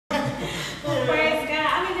Well, praise God.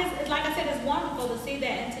 I mean, it's like I said, it's wonderful to see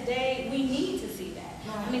that, and today we need to see that.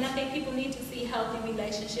 I mean, I think people need to see healthy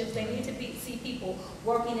relationships. They need to see people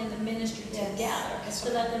working in the ministry together to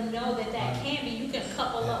let them know that that can be. You can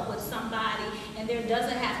couple up with somebody, and there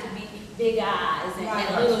doesn't have to be big eyes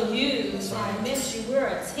and little U's. In the ministry, we're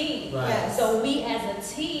a team. So we as a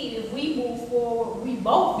team, if we move forward, we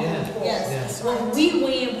both move forward. When we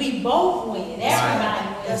win, we both win.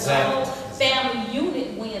 Everybody wins. The whole family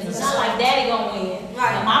unit wins. It's not like daddy gonna win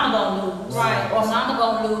and mama gonna lose. Or mama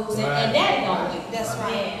gonna lose and daddy gonna win. That's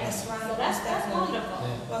right. That's right. So that's wonderful.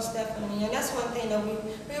 Most definitely. And that's one thing that we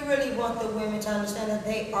really want the women to understand, that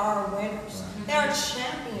they are winners. They are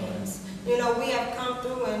champions. You know, we have come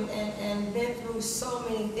through and been through so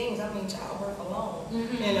many things. I mean, childbirth alone,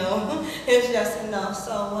 you know, it's just enough.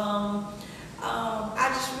 So I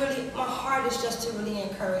just really, my heart is just to really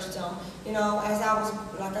encourage them. You know, as I was,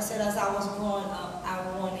 like I said, as I was growing up, I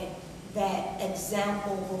wanted that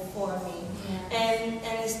example before me. And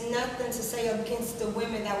it's nothing to say against the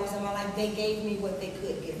women that was in my life. They gave me what they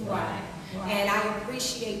could give me. And I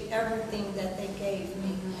appreciate everything that they gave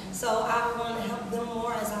me. So I want to help them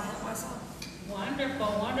more as I help myself. Wonderful,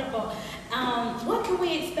 wonderful. What can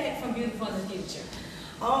we expect from Beautiful in the future?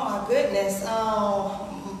 Oh my goodness.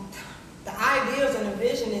 The ideas and the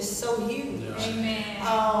vision is so huge. Amen.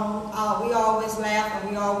 We always laugh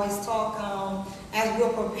and we always talk as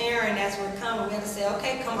we're preparing, as we're coming. We have to say,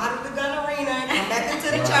 okay, come out of the gun arena and come back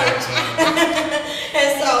into the church.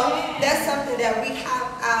 And so that's something that we have.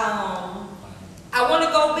 I want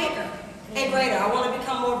to go bigger and greater. I want to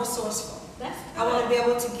become more resourceful. I want to be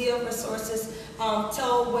able to give resources,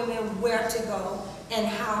 tell women where to go and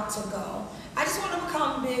how to go. I just want to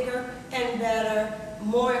become bigger and better,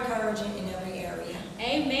 more encouraging in every area.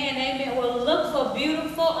 Amen, amen. Well, look for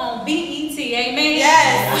Beautiful on BET, amen?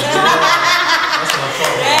 Yes.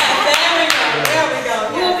 There we go.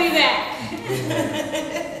 We'll be back.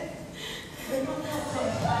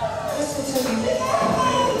 Listen to me.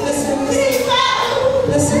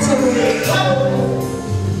 Listen to me.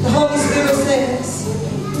 The Holy Spirit says,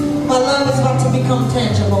 my love is about to become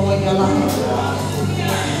tangible in your life.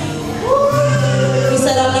 He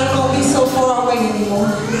said, I'm not going to be so far away anymore.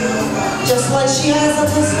 Just like she has a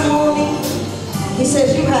testimony, he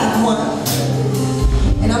said, you have one.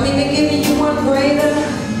 And I'm even giving you one greater.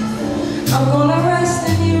 I'm going to rest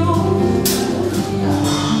in you.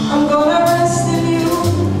 I'm going to rest in you.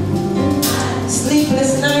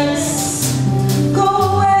 Sleepless nights go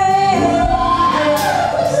away.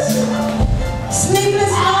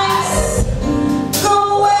 Sleepless nights go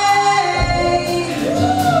away.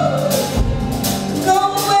 Go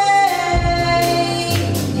away.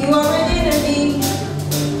 You are an enemy.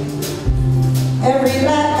 Every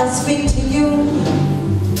lack I speak to you.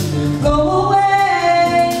 Go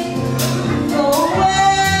away. Go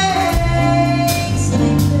away.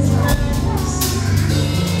 Sleepless nights.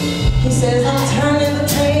 He says, I'm turning the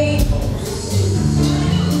tables.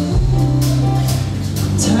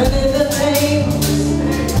 Turning the tables.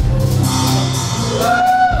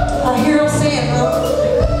 I hear him saying, about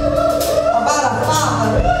a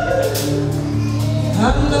father.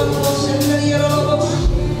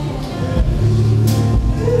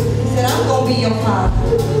 He said, I'm going to be your father.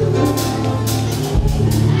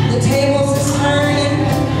 The tables is turning.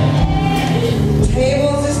 The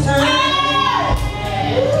tables is turning.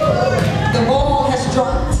 The ball has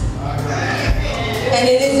dropped. And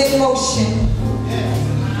it is in motion.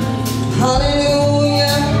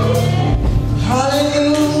 Hallelujah.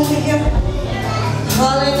 Hallelujah.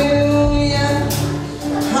 Hallelujah.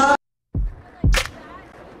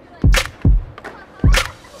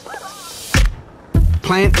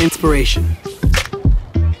 Plant inspiration.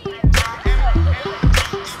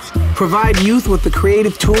 Provide youth with the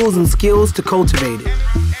creative tools and skills to cultivate it.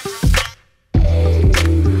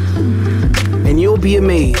 And you'll be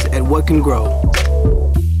amazed at what can grow.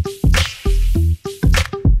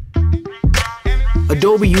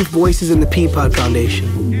 Adobe Youth Voices and the Peapod Foundation.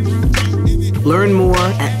 Learn more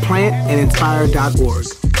at plantandinspire.org.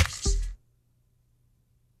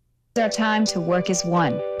 It's our time to work as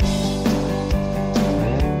one.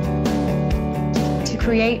 To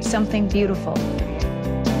create something beautiful.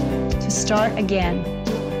 To start again.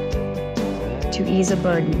 To ease a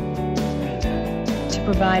burden. To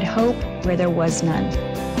provide hope where there was none.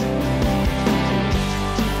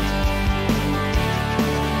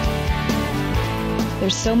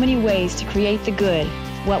 There's so many ways to create the good.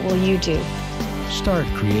 What will you do? Start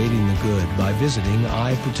creating the good by visiting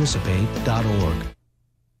iparticipate.org.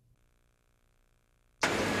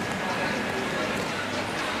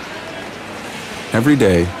 Every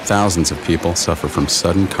day, thousands of people suffer from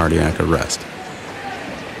sudden cardiac arrest.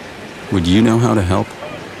 Would you know how to help?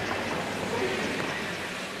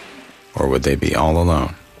 Or would they be all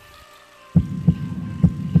alone?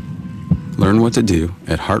 Learn what to do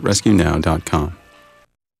at heartrescuenow.com.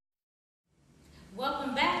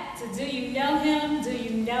 Welcome back to Do You Know Him? Do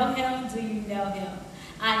You Know Him? Do You Know Him?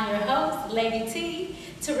 I'm your host, Lady T,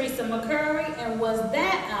 Teresa McCurry, and was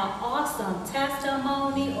that an awesome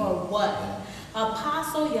testimony or what?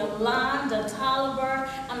 Apostle Yolanda Tolliver,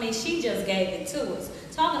 she just gave it to us.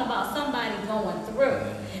 Talking about somebody going through.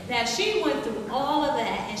 Now, she went through all of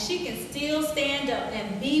that, and she can still stand up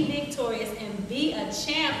and be victorious and be a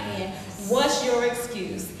champion. What's your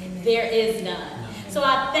excuse? There is none. So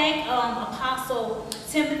I thank Apostle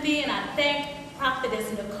Timothy, and I thank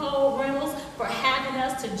Prophetess Nicole Reynolds for having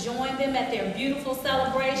us to join them at their beautiful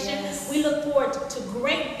celebration. Yes. We look forward to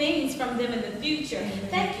great things from them in the future. Amen.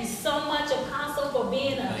 Thank you so much, Apostle, for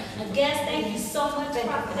being a guest. Thank you so much,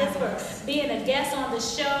 Prophetess, for being a guest on the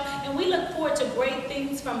show. And we look forward to great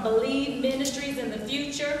things from Believe Ministries in the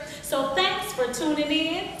future. So thanks for tuning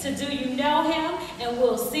in to Do You Know Him? And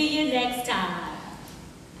we'll see you next time.